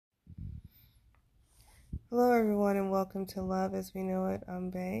Hello, everyone, and welcome to Love as We Know It. I'm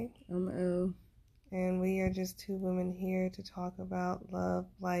Bay. I'm L. And we are just two women here to talk about love,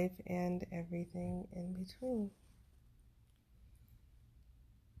 life, and everything in between.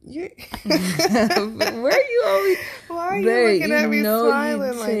 Where you always? Why are you looking at me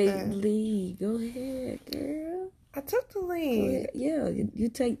smiling like take that? lead. Go ahead, girl. I took the lead. Yeah, you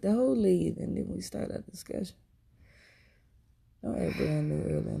take the whole lead, and then we start our discussion. Don't act brand new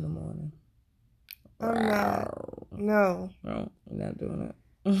early in the morning. I'm not. No, we're not doing it.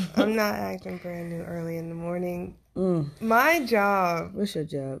 I'm not acting brand new early in the morning. My job. What's your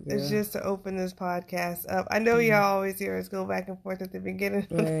job, girl? It's just to open this podcast up. I know y'all always hear us go back and forth at the beginning of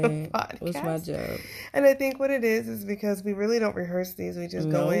the podcast. What's my job? And I think what it is because we really don't rehearse these. We just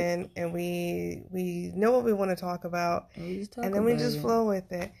go in and we know what we want to talk about, and then we just flow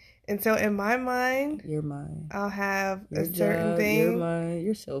with it. And so in my mind, your mind, I'll have your a certain job, thing, your mind,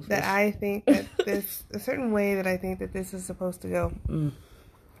 you're selfish. that I think that this, a certain way that I think that this is supposed to go.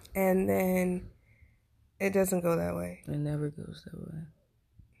 And then it doesn't go that way. It never goes that way.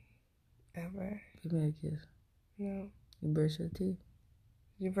 Ever. Give me a kiss. No. You brush your teeth?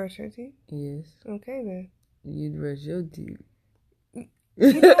 You brush your teeth? Yes. Okay, then. You brush your teeth. You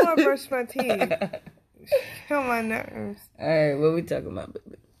know I brush my teeth. Kill my nerves. All right, what we talking about,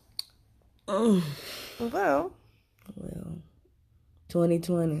 baby? Well,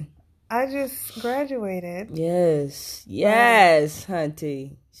 2020. I just graduated. Yes,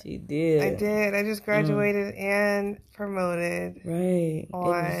 hunty. She did. I did. I just graduated and promoted. Right.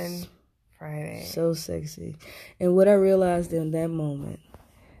 On Friday. So sexy. And what I realized in that moment,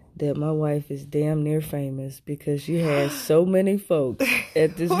 that my wife is damn near famous because she had so many folks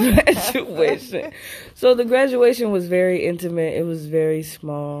at this graduation. So the graduation was very intimate. It was very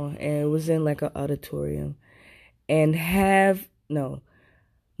small, and it was in like an auditorium. And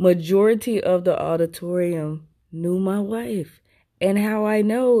majority of the auditorium knew my wife. And how I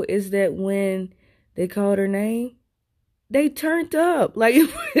know is that when they called her name, they turned up. Like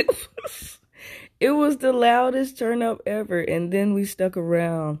it was the loudest turn up ever. And then we stuck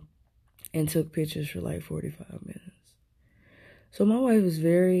around and took pictures for like 45 minutes. So my wife was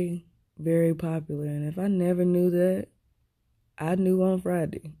very, very popular. And if I never knew that, I knew on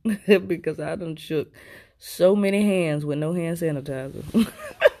Friday because I done shook so many hands with no hand sanitizer.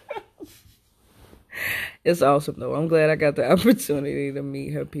 It's awesome, though. I'm glad I got the opportunity to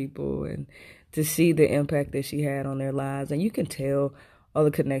meet her people and to see the impact that she had on their lives. And you can tell all the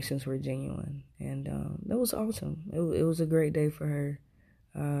connections were genuine. And that was awesome. It was a great day for her.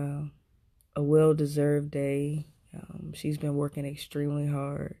 A well-deserved day. She's been working extremely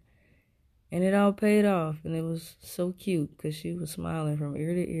hard. And it all paid off. And it was so cute because she was smiling from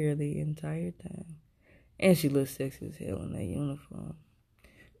ear to ear the entire time. And she looked sexy as hell in that uniform.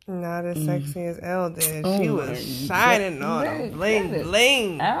 Not as sexy as Elle did. She was shining on them. Bling,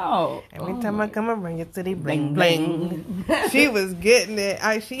 bling. Ow. Every time I come around your city, bling, bling. She was getting it.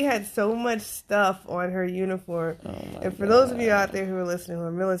 She had so much stuff on her uniform. And for those of you out there who are listening who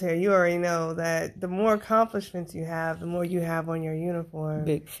are military, you already know that the more accomplishments you have, the more you have on your uniform.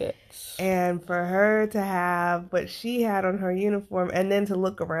 Big facts. And for her to have what she had on her uniform and then to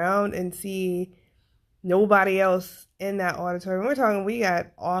look around and see nobody else in that auditorium. We got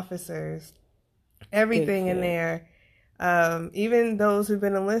officers, everything in there. Even those who've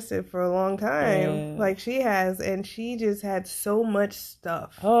been enlisted for a long time, like she has, and she just had so much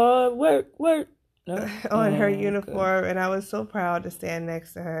stuff. Work. On her uniform, and I was so proud to stand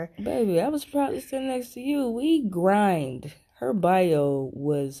next to her. Baby, I was proud to stand next to you. We grind. Her bio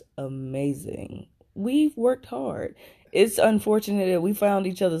was amazing. We've worked hard. It's unfortunate that we found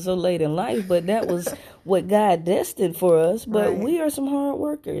each other so late in life, but that was what God destined for us. But we are some hard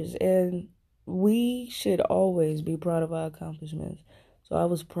workers, and we should always be proud of our accomplishments. So I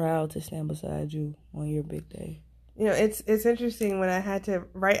was proud to stand beside you on your big day. You know, it's interesting when I had to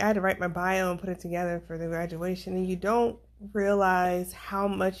write my bio and put it together for the graduation, and you don't realize how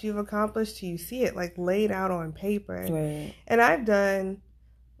much you've accomplished till you see it like laid out on paper. Right. And I've done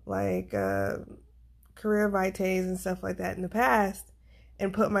like career vitaes and stuff like that in the past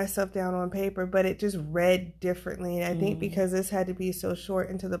and put myself down on paper, but it just read differently. And I think because this had to be so short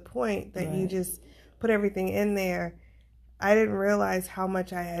and to the point that you just put everything in there, I didn't realize how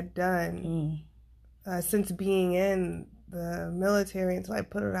much I had done since being in the military until I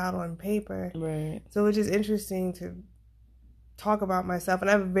put it out on paper. Right. So it's just interesting to talk about myself, and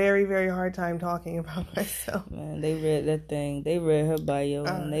I have a very, very hard time talking about myself. Man, they read that thing. They read her bio,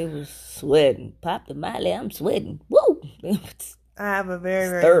 and they was sweating. Pop the Miley, I'm sweating. Woo! I have a very,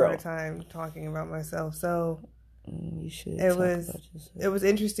 very hard time talking about myself. So you should. It was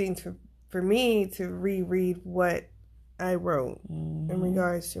interesting for me to reread what I wrote in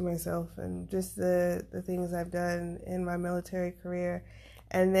regards to myself and just the things I've done in my military career.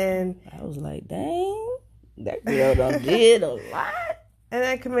 And then I was like, dang, that girl done did a lot. And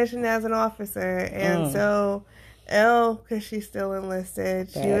then commissioned as an officer. And so Elle, because she's still enlisted,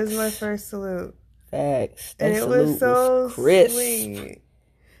 Facts. She was my first salute. Facts. That and it was so sweet.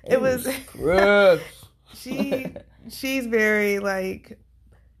 It was crisp. She's very like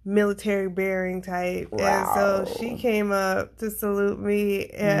military bearing type. Wow. And so she came up to salute me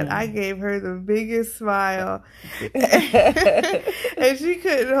and I gave her the biggest smile. And she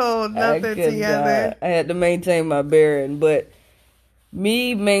couldn't hold nothing together. Not. I had to maintain my bearing, but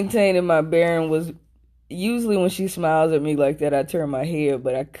me maintaining my bearing was usually when she smiles at me like that, I turn my head,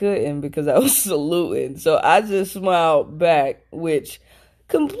 but I couldn't because I was saluting. So I just smiled back, which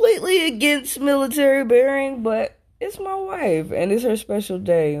completely against military bearing, but it's my wife, and it's her special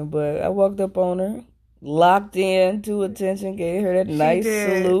day. But I walked up on her, locked in to attention, gave her that nice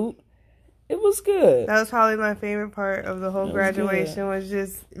salute. It was good. That was probably my favorite part of the whole graduation was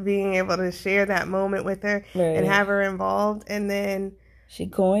just being able to share that moment with her and have her involved. And then she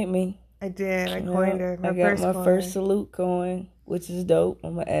coined me. I did. I coined her. I got my first salute coin, which is dope.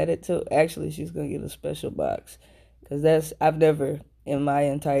 I'm going to add it to... Actually, she's going to get a special box because I've never... in my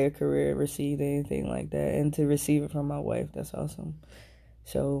entire career received anything like that, and to receive it from my wife, that's awesome.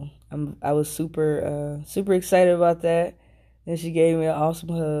 So I was super excited about that. And she gave me an awesome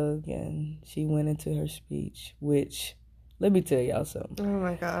hug and she went into her speech, which, let me tell y'all something. Oh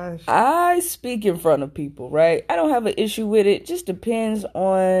my gosh. I speak in front of people, right? I don't have an issue with it. Just depends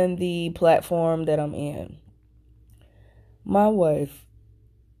on the platform that I'm in. My wife,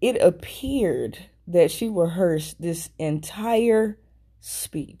 it appeared that she rehearsed this entire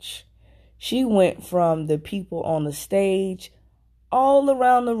speech. She went from the people on the stage all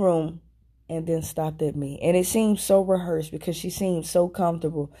around the room and then stopped at me. And it seemed so rehearsed because she seemed so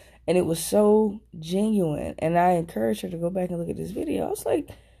comfortable and it was so genuine. And I encouraged her to go back and look at this video. I was like,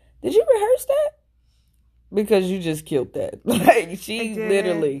 did you rehearse that? Because you just killed that. Like, she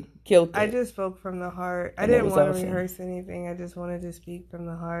literally killed that. I just spoke from the heart. I didn't want to rehearse anything. I just wanted to speak from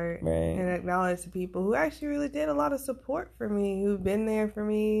the heart and acknowledge the people who actually really did a lot of support for me, who've been there for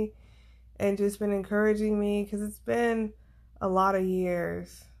me and just been encouraging me because it's been a lot of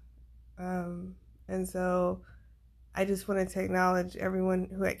years. And so I just wanted to acknowledge everyone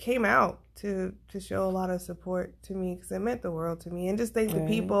who came out to show a lot of support to me because it meant the world to me. And just thank the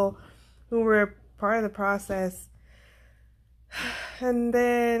people who were part of the process. And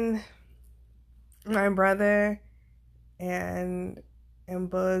then my brother and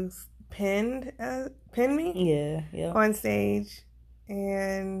Bugs pinned me on stage,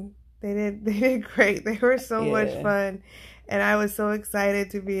 and they did great. They were so much fun, and I was so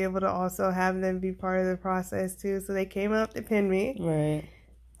excited to be able to also have them be part of the process too. So they came up to pin me,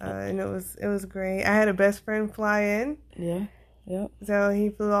 and it was great. I had a best friend fly in. Yep. So he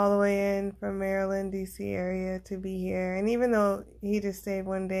flew all the way in from Maryland, D.C. area to be here. And even though he just stayed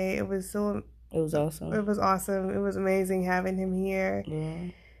one day, it was awesome. It was awesome. It was amazing having him here. Yeah.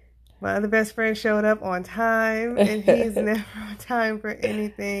 My other best friend showed up on time, and he's never on time for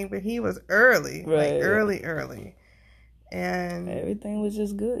anything, but he was early, early. And everything was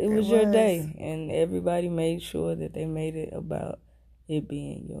just good. It was your day, and everybody made sure that they made it about it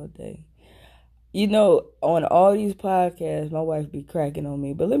being your day. You know, on all these podcasts, my wife be cracking on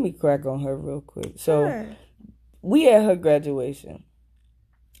me, but let me crack on her real quick. So, we at her graduation.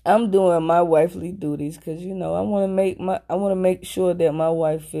 I'm doing my wifely duties because, you know, I want to make sure that my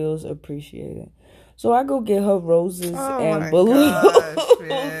wife feels appreciated. So I go get her roses and balloons.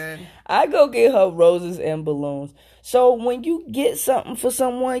 Gosh, I go get her roses and balloons. So when you get something for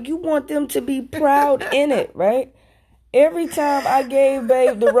someone, you want them to be proud in it, right? Every time I gave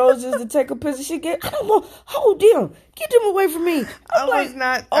Babe the roses to take a picture, she get, I don't want, hold them. Get them away from me. I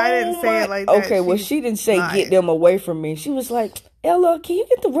didn't say it like that. Okay, well, she didn't say get them away from me. She was like, Ella, can you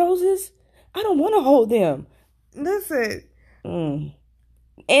get the roses? I don't want to hold them. Listen. And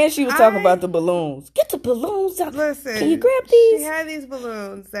she was talking about the balloons. Get the balloons out. Listen. Can you grab these? She had these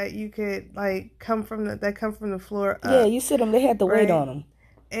balloons that you could, like, come from the floor up. Yeah, you see them. They had the weight on them.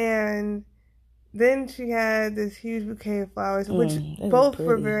 And then she had this huge bouquet of flowers, which both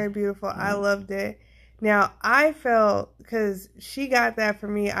were very beautiful. I loved it. Now, I felt, because she got that for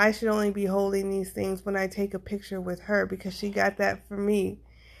me, I should only be holding these things when I take a picture with her because she got that for me.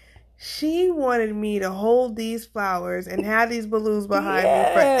 She wanted me to hold these flowers and have these balloons behind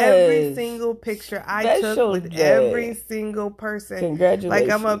me for every single picture I took with every single person. Congratulations. Like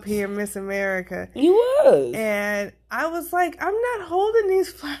I'm up here, Miss America. You was. And I was like, I'm not holding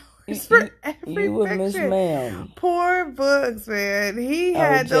these flowers. for every you were picture. Miss Ma'am. Poor Books, man. He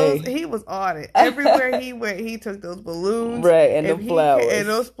had those. He was on it everywhere he went. He took those balloons, right, and the flowers, and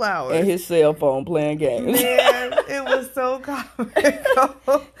those flowers, and his cell phone playing games. Man, it was so comical.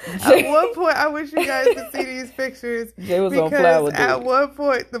 At one point, I wish you guys could see these pictures. Jay was on flower. At one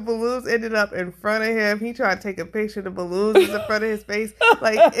point, the balloons ended up in front of him. He tried to take a picture. The balloons was in front of his face.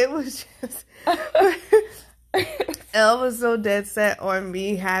 Like it was just. Elle was so dead set on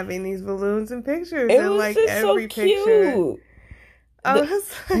me having these balloons and pictures, it and was like just every so picture. Cute. I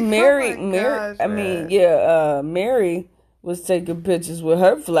was like, Mary, gosh, Mary was taking pictures with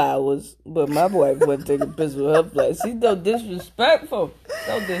her flowers, but my wife wasn't taking pictures with her flowers. She's so disrespectful.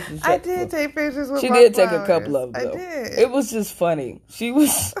 I did take pictures with. She my did flowers. take a couple of them. Though. I did. It was just funny. She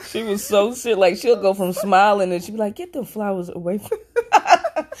was so shit. Like she'll go from smiling and she'd be like, "Get the flowers away from."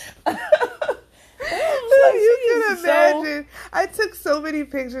 You can imagine. I took so many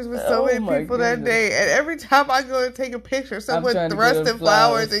pictures with so many people that day, and every time I go to take a picture, someone thrusting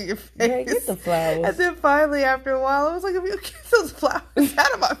flowers in your face. Yeah, get the flowers. And then finally, after a while, I was like, "If you get those flowers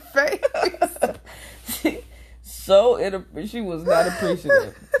out of my face." She was not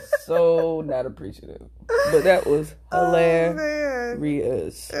appreciative. So not appreciative. But that was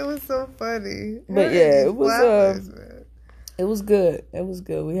hilarious. It was so funny. But yeah, it was flowers, it was good. It was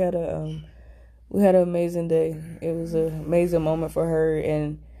good. We had an amazing day. It was an amazing moment for her,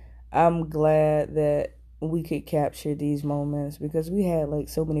 and I'm glad that we could capture these moments because we had like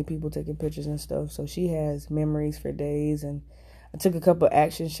so many people taking pictures and stuff. So she has memories for days, and I took a couple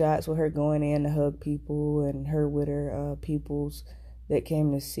action shots with her going in to hug people and her with her peoples that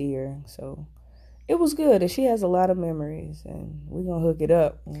came to see her. So it was good, and she has a lot of memories, and we're gonna hook it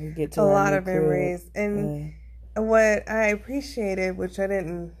up when we get to a lot of memories. And what I appreciated, which I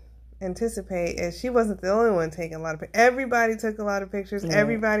didn't anticipate, is she wasn't the only one taking a lot of pictures. Everybody took a lot of pictures. Yeah.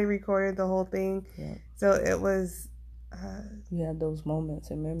 Everybody recorded the whole thing. Yeah. So it was you have those moments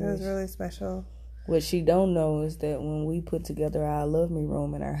and memories. It was really special. What she don't know is that when we put together our Love Me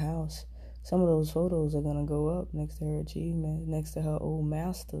room in our house, some of those photos are gonna go up next to her achievements, next to her old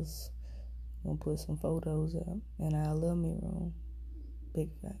masters. We'll put some photos up in our Love Me room.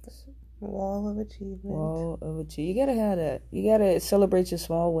 Big facts. Wall of achievement. You gotta have that. You gotta celebrate your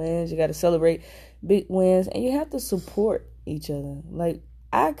small wins. You gotta celebrate big wins, and you have to support each other. Like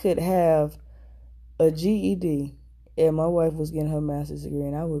I could have a GED, and my wife was getting her master's degree,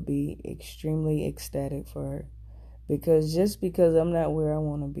 and I would be extremely ecstatic for her, because just because I'm not where I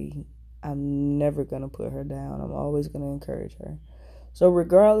want to be, I'm never gonna put her down. I'm always gonna encourage her. So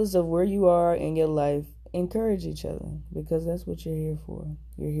regardless of where you are in your life, encourage each other, because that's what you're here for.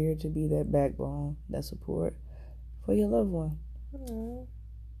 You're here to be that backbone, that support for your loved one. Aww.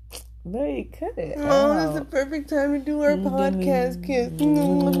 Babe, cut it. Oh, it's the perfect time to do our podcast kiss.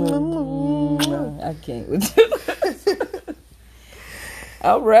 I can't with you.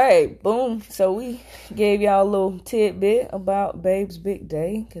 All right, boom. So we gave y'all a little tidbit about Babe's big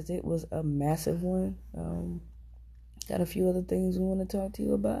day, because it was a massive one. Got a few other things we want to talk to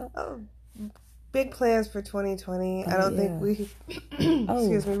you about. Big plans for 2020. I don't think we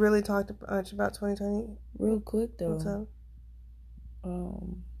really talked much about 2020. Real quick though. What's up?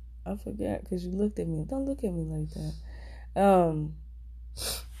 I forgot because you looked at me. Don't look at me like that.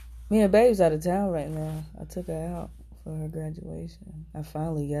 Me and Babe's out of town right now. I took her out for her graduation. I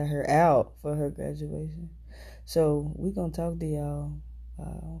finally got her out for her graduation. So we're gonna talk to y'all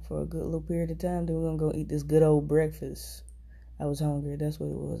for a good little period of time. Then we're gonna go eat this good old breakfast. I was hungry. That's what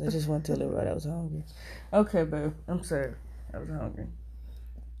it was. I just want to tell everybody I was hungry. Okay, babe. I'm sorry. I was hungry.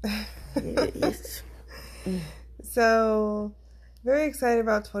 Yes. So, very excited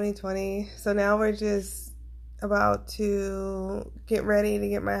about 2020. So now we're just about to get ready to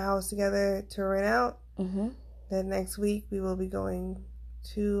get my house together to rent out. Mm-hmm. Then next week we will be going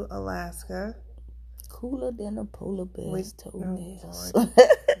to Alaska. Cooler than a polar bear's toenails.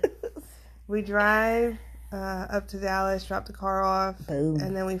 We drive up to Dallas, drop the car off, Boom.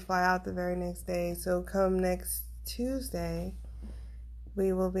 And then we fly out the very next day. So come next Tuesday,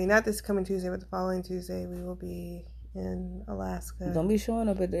 we will be, not this coming Tuesday, but the following Tuesday, we will be in Alaska. Don't be showing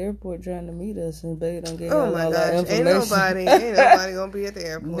up at the airport trying to meet us and Babe don't get all that information. Ain't nobody gonna be at the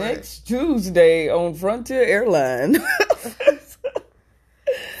airport. Next Tuesday on Frontier Airline.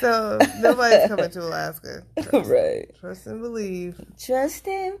 So nobody's coming to Alaska. Right. Trust and believe. Trust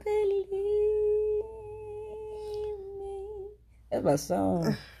and believe. That's my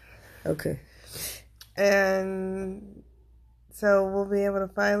song. Okay. And so we'll be able to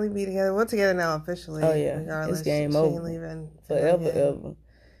finally be together. We're together now officially. Oh yeah, regardless. It's game she over. Ain't leaving Forever.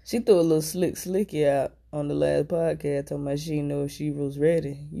 She threw a little slicky out on the last podcast talking about she know if she was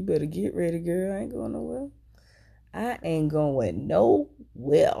ready. You better get ready, girl. I ain't going nowhere. I ain't going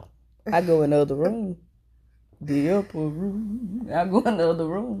nowhere. I go in the other room. The upper room. I go in the other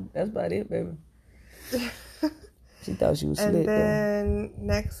room. That's about it, baby. She thought she was slick, and then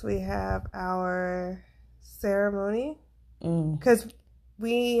next we have our ceremony. Because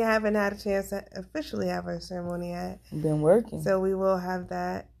we haven't had a chance to officially have our ceremony yet. Been working. So we will have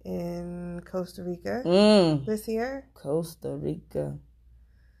that in Costa Rica this year. Costa Rica.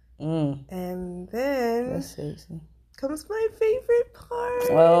 And then that's sexy. Comes my favorite part.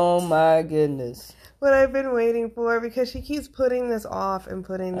 Oh my goodness. What I've been waiting for, because she keeps putting this off and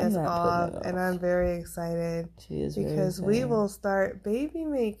putting this off, and I'm very excited. She is because very excited. We will start baby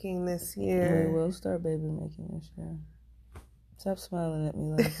making this year. We will start baby making this year. Stop smiling at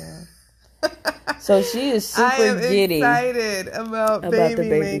me like that. So she is super giddy. Excited about the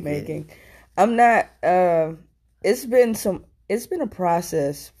baby making. I'm not. It's been a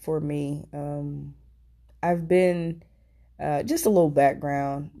process for me. I've been just a little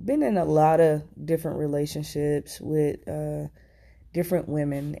background. Been in a lot of different relationships with different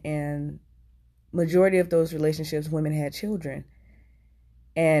women, and majority of those relationships, women had children,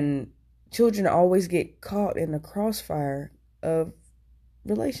 and children always get caught in the crossfire of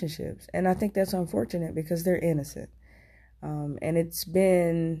relationships, and I think that's unfortunate because they're innocent, and it's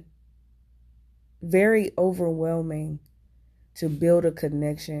been very overwhelming to build a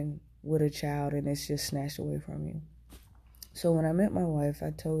connection with a child and it's just snatched away from you. So when I met my wife,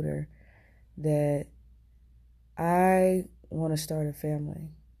 I told her that I want to start a family.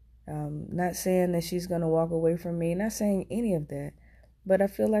 Not saying that she's going to walk away from me, not saying any of that, but I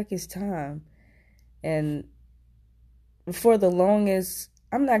feel like it's time. And for the longest,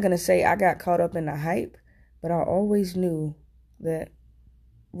 I'm not going to say I got caught up in the hype, but I always knew that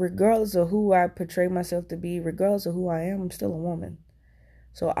regardless of who I portray myself to be, regardless of who I am, I'm still a woman.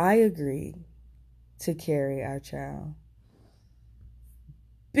 So I agreed to carry our child.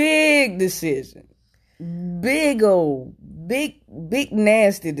 Big decision. Big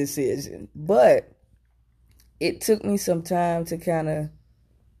nasty decision. But it took me some time to kind of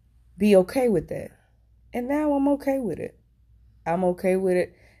be okay with that. And now I'm okay with it. I'm okay with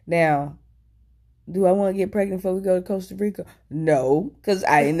it. Now, do I want to get pregnant before we go to Costa Rica? No, because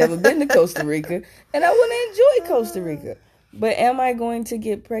I ain't never been to Costa Rica. And I want to enjoy Costa Rica. But am I going to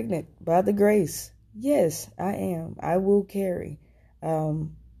get pregnant by the grace? Yes, I am. I will carry.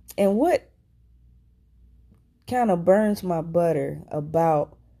 And what kind of burns my butter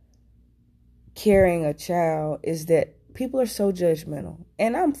about carrying a child is that people are so judgmental.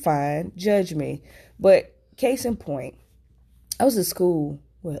 And I'm fine. Judge me. But case in point, I was at school,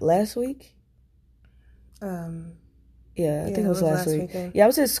 last week? Yeah, I think it was last week. Weekend. Yeah, I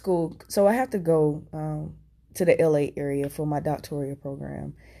was at school. So I have to go to the LA area for my doctoral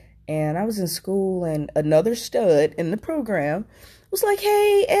program. And I was in school, and another stud in the program was like,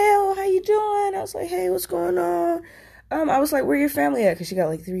 "Hey, Elle, how you doing?" I was like, "Hey, what's going on?" I was like, "Where your family at?" Because she got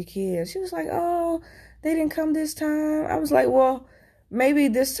like 3 kids. She was like, "Oh, they didn't come this time." I was like, "Well, maybe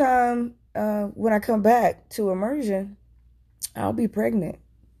this time when I come back to immersion, I'll be pregnant."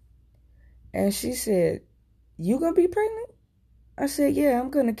 And she said, "You gonna be pregnant?" I said, "Yeah, I'm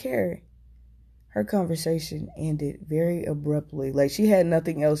gonna carry." Her conversation ended very abruptly. Like, she had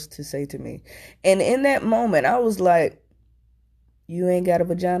nothing else to say to me. And in that moment, I was like, "You ain't got a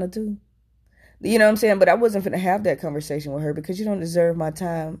vagina too?" You know what I'm saying? But I wasn't going to have that conversation with her because you don't deserve my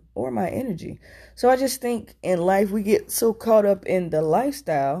time or my energy. So I just think in life, we get so caught up in the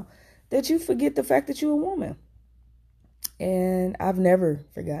lifestyle that you forget the fact that you're a woman. And I've never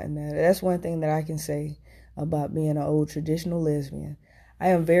forgotten that. That's one thing that I can say about being an old traditional lesbian. I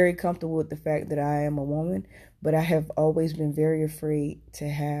am very comfortable with the fact that I am a woman, but I have always been very afraid to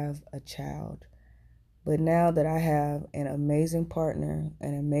have a child. But now that I have an amazing partner,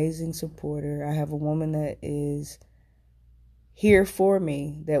 an amazing supporter, I have a woman that is here for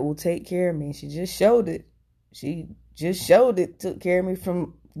me, that will take care of me. She just showed it. Took care of me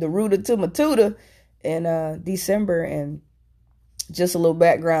from the rooter to my tutor in December. And just a little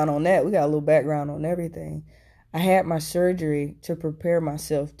background on that. We got a little background on everything. I had my surgery to prepare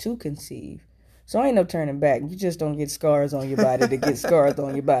myself to conceive. So ain't no turning back. You just don't get scars on your body to get scars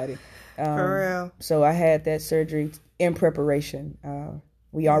on your body. For real. So I had that surgery in preparation.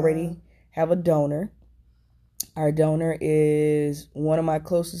 We already have a donor. Our donor is one of my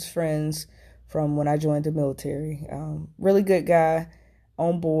closest friends from when I joined the military. Really good guy,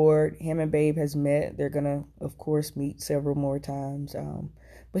 on board. Him and Babe has met. They're going to, of course, meet several more times.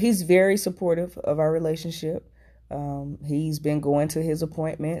 But he's very supportive of our relationship. He's been going to his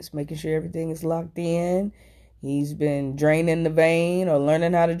appointments, making sure everything is locked in. He's been draining the vein or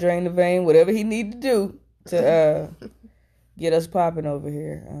learning how to drain the vein, whatever he need to do to get us popping over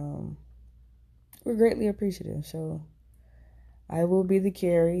here. We're greatly appreciative. So I will be the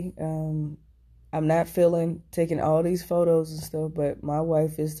carry. I'm not feeling taking all these photos and stuff, but my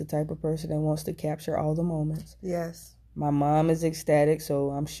wife is the type of person that wants to capture all the moments. Yes. My mom is ecstatic, so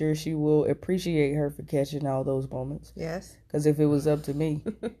I'm sure she will appreciate her for catching all those moments. Yes. Because if it was up to me,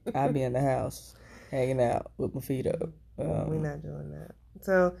 I'd be in the house hanging out with my feet up. We're not doing that.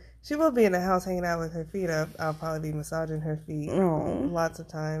 So she will be in the house hanging out with her feet up. I'll probably be massaging her feet lots of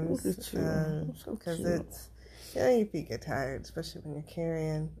times. Because it's, your feet get tired, especially when you're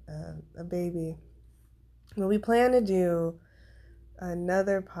carrying a baby. Well, we plan to do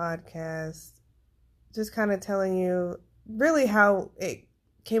another podcast just kind of telling you really how it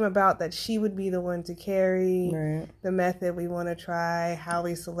came about that she would be the one to carry, the method we want to try, how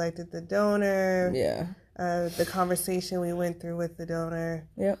we selected the donor, the conversation we went through with the donor,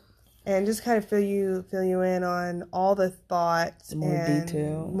 and just kind of fill you in on all the thoughts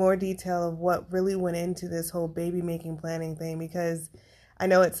more detail of what really went into this whole baby making planning thing. Because I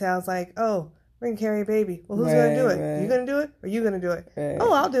know it sounds like, oh, we're gonna carry a baby. Well, who's gonna do it? You gonna do it, or you gonna do it?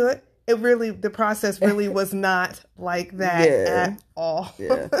 Oh, I'll do it. It really, the process really was not like that at all.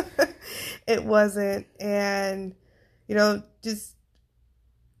 It wasn't. And, just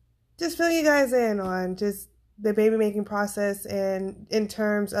fill you guys in on just the baby making process and in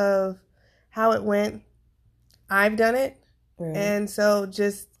terms of how it went. I've done it. And so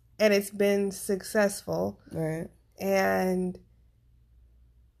and it's been successful. And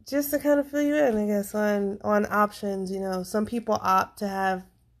just to kind of fill you in, I guess, on options, some people opt to have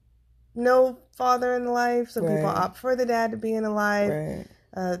no father in life. Some people opt for the dad to be in the life,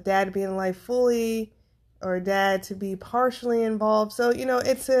 dad to be in the life fully, or dad to be partially involved. So,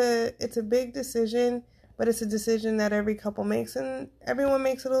 it's a big decision, but it's a decision that every couple makes, and everyone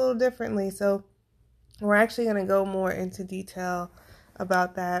makes it a little differently. So we're actually going to go more into detail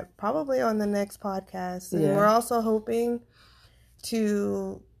about that probably on the next podcast. And we're also hoping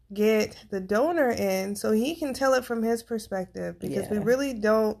to get the donor in so he can tell it from his perspective, because we really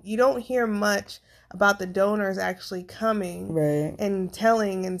you don't hear much about the donors actually coming and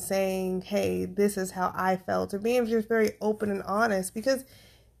telling and saying, hey, this is how I felt, or being just very open and honest, because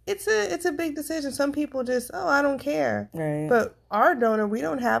it's a big decision. Some people just, I don't care. But our donor, we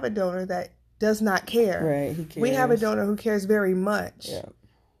don't have a donor that does not care. He cares. We have a donor who cares very much.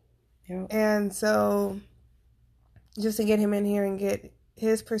 And so just to get him in here and get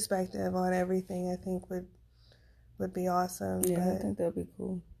his perspective on everything, I think would be awesome. I think that'd be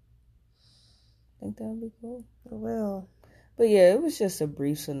cool. It will. But it was just a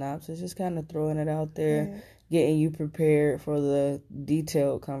brief synopsis, just kind of throwing it out there, getting you prepared for the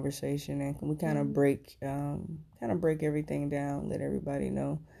detailed conversation, and we kind of break everything down, let everybody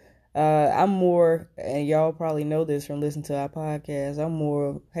know. I'm more, and y'all probably know this from listening to our podcast, I'm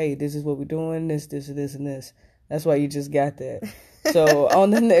more, hey, this is what we're doing, this, and this. That's why you just got that. So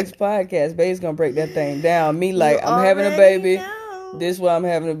on the next podcast, Babe's gonna break that thing down. Me like, I'm having a baby. This is why I'm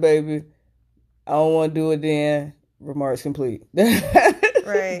having a baby. I don't want to do it then. Remarks complete.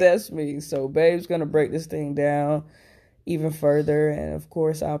 That's me. So Babe's gonna break this thing down even further, and of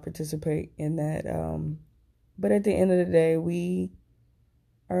course I'll participate in that. But at the end of the day, we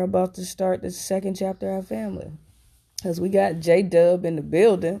are about to start the second chapter of our family, because we got J-Dub in the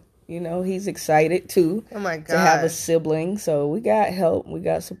building. He's excited too. Oh my God. To have a sibling. So we got help. We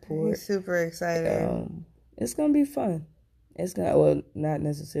got support. He's super excited. It's going to be fun. Well, not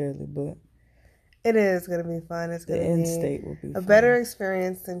necessarily, but it is going to be fun. It's going to be the end state will be a better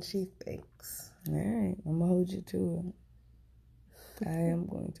experience than she thinks. All right. I'm going to hold you to it. I am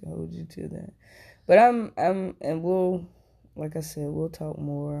going to hold you to that. But and we'll, like I said, we'll talk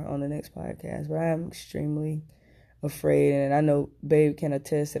more on the next podcast, but I am extremely afraid, and I know Babe can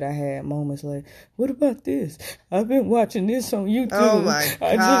attest that I had moments like, what about this? I've been watching this on YouTube. Oh my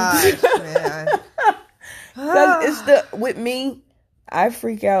gosh, man. Because with me, I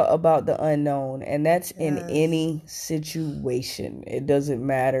freak out about the unknown, and that's in any situation. It doesn't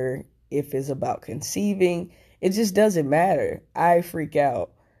matter if it's about conceiving. It just doesn't matter. I freak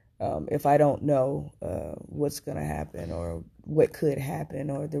out if I don't know what's going to happen or what could happen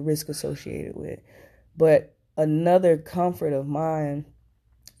or the risk associated with it. But another comfort of mine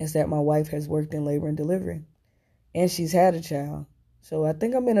is that my wife has worked in labor and delivery, and she's had a child. So I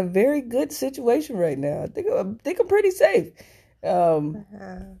think I'm in a very good situation right now. I think I'm pretty safe.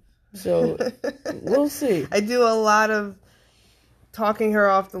 So we'll see. I do a lot of talking her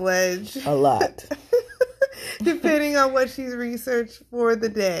off the ledge. A lot. depending on what she's researched for the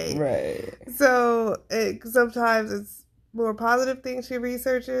day. Right. So sometimes it's more positive things she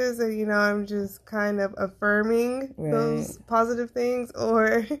researches, and I'm just kind of affirming those positive things,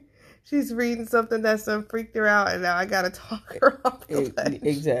 or she's reading something that's done freaked her out, and now I gotta talk her off the ledge.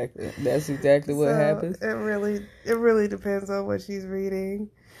 Exactly. That's exactly what happens. It really depends on what she's reading.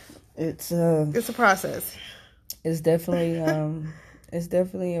 It's a process. It's definitely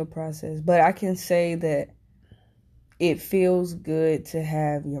a process, but I can say that it feels good to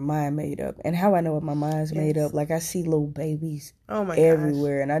have your mind made up. And how I know what my mind's made up, like I see little babies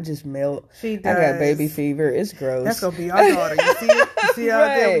everywhere, and I just melt. She does. I got baby fever. It's gross. That's gonna be our daughter. You see it? You see out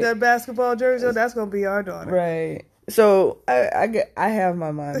there with that basketball jersey? That's gonna be our daughter. Right. So I have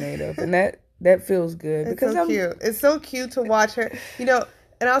my mind made up, and that feels good because it's cute. It's so cute to watch her.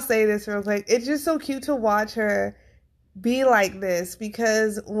 And I'll say this real quick. It's just so cute to watch her be like this,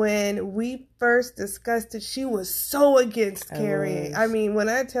 because when we first discussed it, she was so against carrying. I mean, when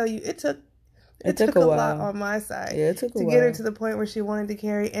I tell you, it took a lot on my side to get her to the point where she wanted to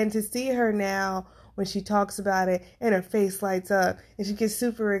carry, and to see her now when she talks about it and her face lights up and she gets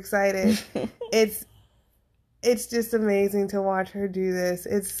super excited. It's just amazing to watch her do this.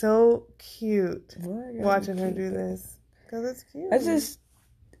 It's so cute watching her do this, because it's cute.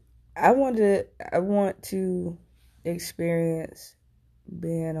 I want to experience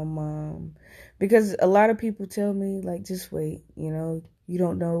being a mom, because a lot of people tell me, like, just wait, you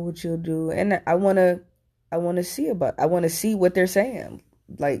don't know what you'll do, and I want to see what they're saying,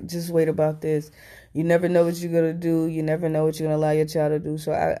 like, just wait about this. You never know what you're gonna do. You never know what you're gonna allow your child to do.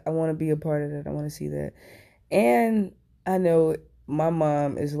 So I want to be a part of that. I want to see that. And I know my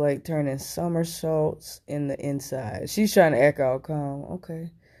mom is like turning somersaults in the inside. She's trying to act all calm. Okay.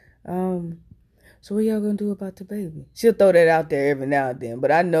 So what y'all gonna do about the baby? She'll throw that out there every now and then,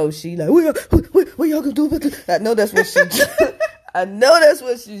 but I know she like, what y'all gonna do about this? I know that's what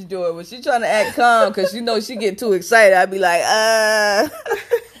she's doing. When she's trying to act calm, because she get too excited, I'd be like, I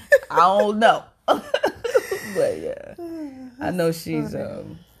don't know. But yeah, I know she's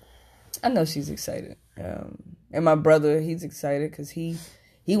excited. And my brother, he's excited because he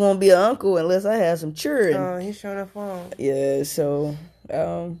won't be an uncle unless I have some children. Oh, he's showing up phone. Yeah, so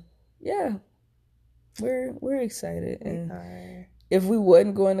yeah, we're excited. And if we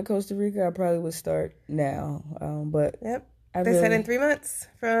wasn't going to Costa Rica, I probably would start now. But yep, they said in 3 months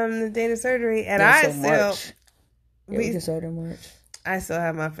from the date of surgery, and we can start in March. I still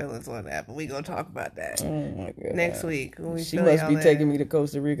have my feelings on that, but we gonna talk about that next week. She must be taking me to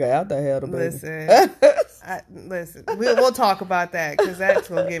Costa Rica after I had a baby. Listen, we'll talk about that, because that's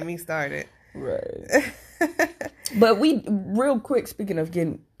gonna get me started. Right. But we, real quick, speaking of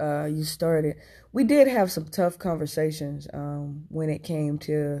getting you started, we did have some tough conversations when it came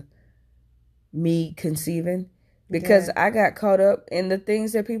to me conceiving, because I got caught up in the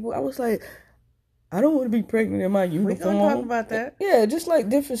things that I was like, I don't want to be pregnant in my uniform. We're going to talk about that. Yeah, just like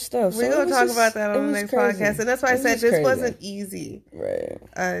different stuff. We're going to talk about that on the next podcast. And that's why I said this wasn't easy. Right.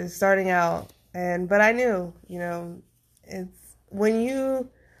 Starting out. But I knew, it's when you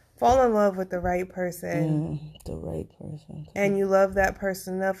fall in love with the right person. And you love that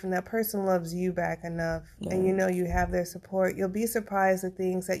person enough, and that person loves you back enough. Right. And you have their support. You'll be surprised at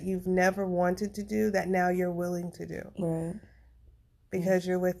things that you've never wanted to do that now you're willing to do. Right. Because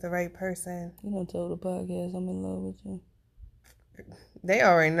you're with the right person. You don't tell the podcast I'm in love with you. They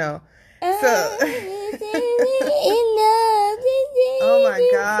already know. So, oh my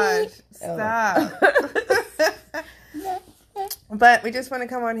gosh, stop. But we just want to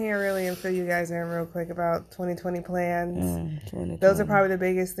come on here really and fill you guys in real quick about 2020 plans. 2020. Those are probably the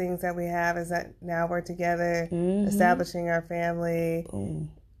biggest things that we have, is that now we're together, establishing our family,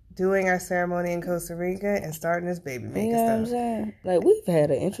 doing our ceremony in Costa Rica, and starting this baby making stuff. What I'm saying? Like, we've had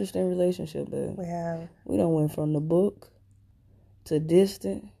an interesting relationship, babe. We have. We done went from the book to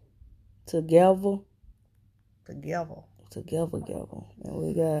distant to gavel. To gavel. And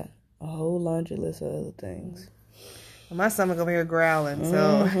we got a whole laundry list of other things. Well, my stomach over here growling,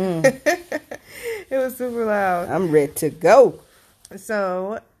 so it was super loud. I'm ready to go.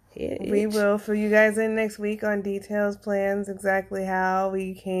 So we will fill you guys in next week on details, plans, exactly how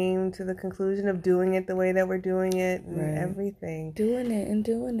we came to the conclusion of doing it the way that we're doing it, and everything. Doing it.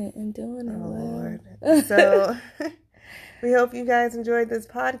 Oh, Lord. So we hope you guys enjoyed this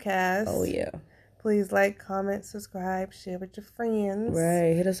podcast. Oh, yeah. Please like, comment, subscribe, share with your friends.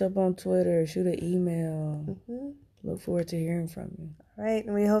 Right. Hit us up on Twitter. Shoot an email. Look forward to hearing from you. All right.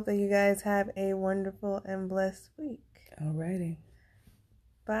 And we hope that you guys have a wonderful and blessed week. All righty.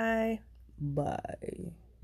 Bye. Bye.